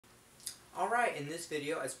Alright, in this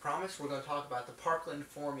video, as promised, we're going to talk about the Parkland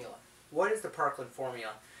Formula. What is the Parkland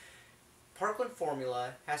Formula? Parkland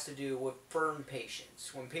Formula has to do with burn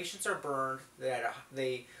patients. When patients are burned,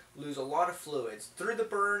 they lose a lot of fluids through the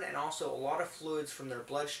burn, and also a lot of fluids from their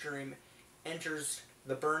bloodstream enters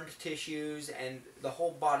the burned tissues and the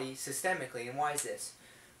whole body systemically. And why is this?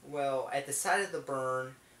 Well, at the site of the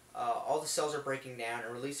burn, all the cells are breaking down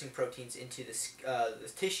and releasing proteins into the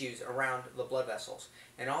tissues around the blood vessels.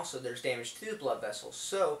 And also there's damage to the blood vessels.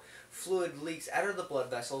 So fluid leaks out of the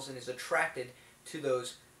blood vessels and is attracted to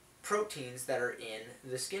those proteins that are in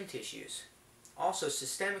the skin tissues. Also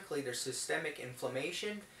systemically, there's systemic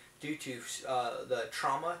inflammation due to the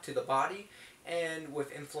trauma to the body. And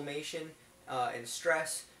with inflammation and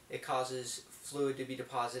stress, it causes fluid to be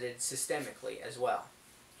deposited systemically as well.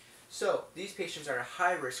 So these patients are at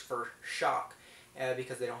high risk for shock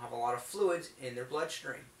because they don't have a lot of fluids in their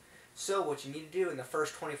bloodstream. So what you need to do in the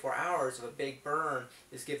first 24 hours of a big burn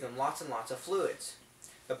is give them lots and lots of fluids.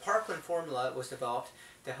 The Parkland Formula was developed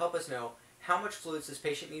to help us know how much fluids this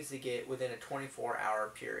patient needs to get within a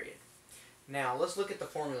 24-hour period. Now let's look at the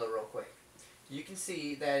formula real quick. You can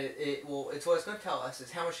see that it's what it's going to tell us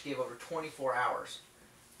is how much to give over 24 hours.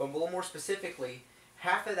 But a little more specifically,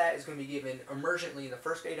 half of that is going to be given emergently in the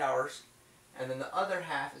first 8 hours, and then the other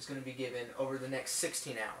half is going to be given over the next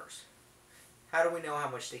 16 hours. How do we know how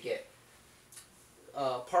much to get?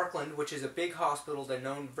 Parkland, which is a big hospital that's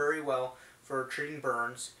known very well for treating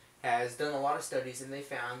burns, has done a lot of studies, and they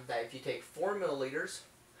found that if you take 4 milliliters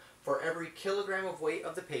for every kilogram of weight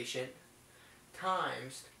of the patient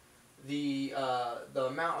times the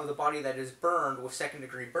amount of the body that is burned with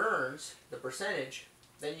second-degree burns, the percentage,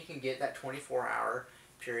 then you can get that 24-hour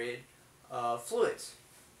period of fluids.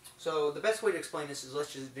 So the best way to explain this is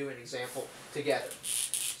let's just do an example together.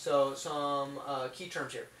 So some key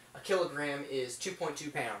terms here. A kilogram is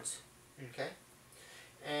 2.2 pounds. Okay?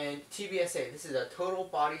 And TBSA, this is a total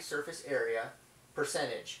body surface area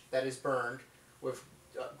percentage that is burned with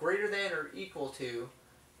greater than or equal to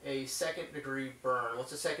a second-degree burn.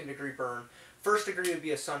 What's a second-degree burn? First degree would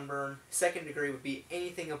be a sunburn. Second degree would be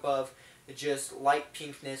anything above just light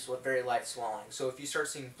pinkness with very light swelling. So if you start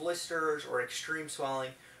seeing blisters or extreme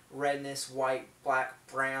swelling, redness, white, black,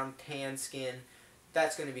 brown, tan skin,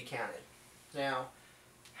 that's going to be counted. Now,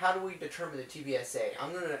 how do we determine the TBSA?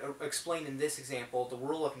 I'm going to explain in this example the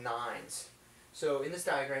rule of nines. So in this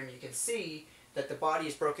diagram you can see that the body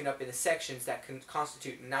is broken up into sections that can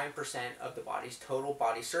constitute 9% of the body's total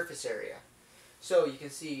body surface area. So you can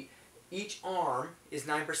see each arm is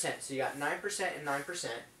 9%. So you got 9% and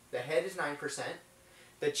 9%. The head is 9%.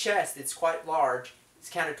 The chest, it's quite large, it's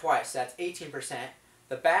counted twice, that's 18%.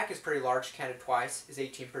 The back is pretty large, counted twice, is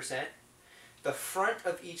 18%. The front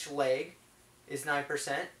of each leg is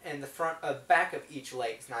 9%, and the back of each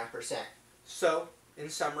leg is 9%. So, in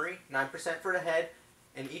summary, 9% for the head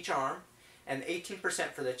and each arm, and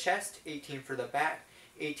 18% for the chest, 18% for the back,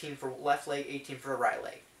 18% for left leg, 18% for the right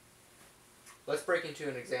leg. Let's break into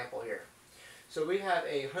an example here. So we have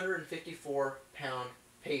a 154-pound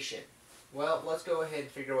patient. Well, let's go ahead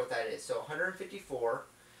and figure what that is. So 154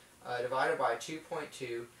 divided by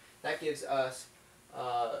 2.2, that gives us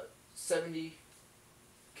 70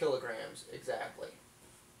 kilograms exactly.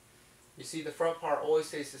 You see the front part always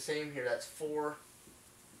stays the same here. That's 4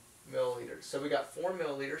 milliliters. So we got 4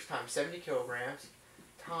 milliliters times 70 kilograms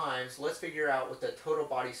times, let's figure out what the total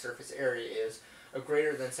body surface area is of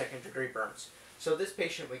greater than second-degree burns. So this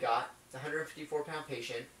patient we got, the 154-pound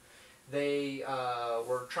patient, they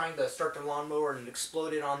were trying to start their lawnmower and it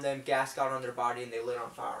exploded on them, gas got on their body, and they lit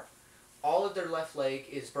on fire. All of their left leg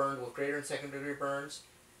is burned with greater than second-degree burns,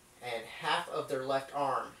 and half of their left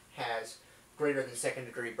arm has greater than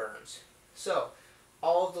second-degree burns. So,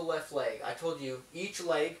 all of the left leg, I told you, each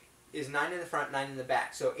leg is 9 in the front, 9 in the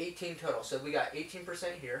back, so 18 total. So we got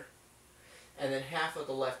 18% here, and then half of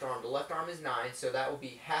the left arm. The left arm is 9, so that will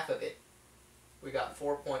be half of it. We got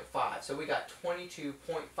 4.5. So we got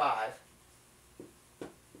 22.5%.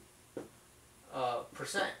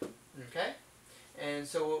 Okay? And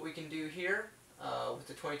so what we can do here with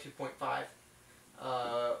the 22.5,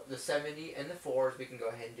 the 70 and the 4s, we can go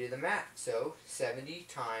ahead and do the math. So 70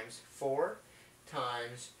 times 4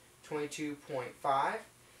 times 22.5,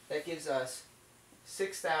 that gives us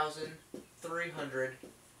 6,300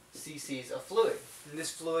 cc's of fluid. And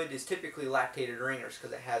this fluid is typically lactated ringers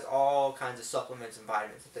because it has all kinds of supplements and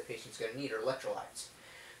vitamins that the patient's going to need, or electrolytes.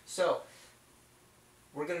 So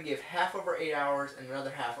we're going to give half over 8 hours and another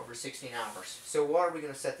half over 16 hours. So what are we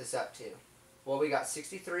going to set this up to? Well, we got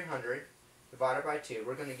 6,300 divided by 2.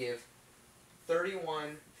 We're going to give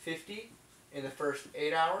 3150 in the first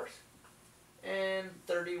 8 hours and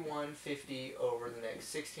 31 3150 over the next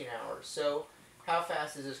 16 hours. So how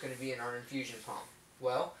fast is this going to be in our infusion pump?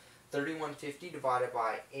 Well, 3150 divided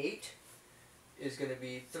by 8 is going to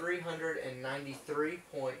be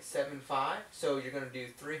 393.75. So you're going to do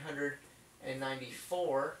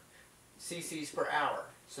 394 cc's per hour.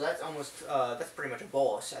 So that's almost, that's pretty much a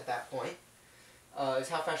bolus at that point. Is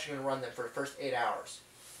how fast you're going to run them for the first 8 hours.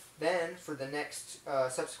 Then, for the next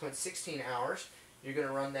subsequent 16 hours, you're going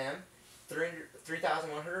to run them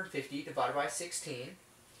 3,150 divided by 16.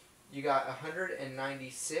 You got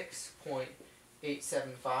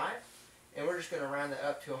 196.875. And we're just going to round that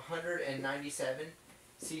up to 197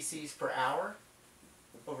 cc's per hour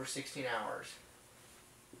over 16 hours.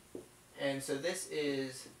 And so this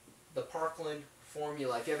is the Parkland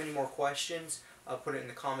Formula. If you have any more questions, put it in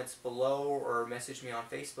the comments below or message me on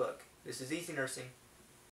Facebook. This is Easy Nursing.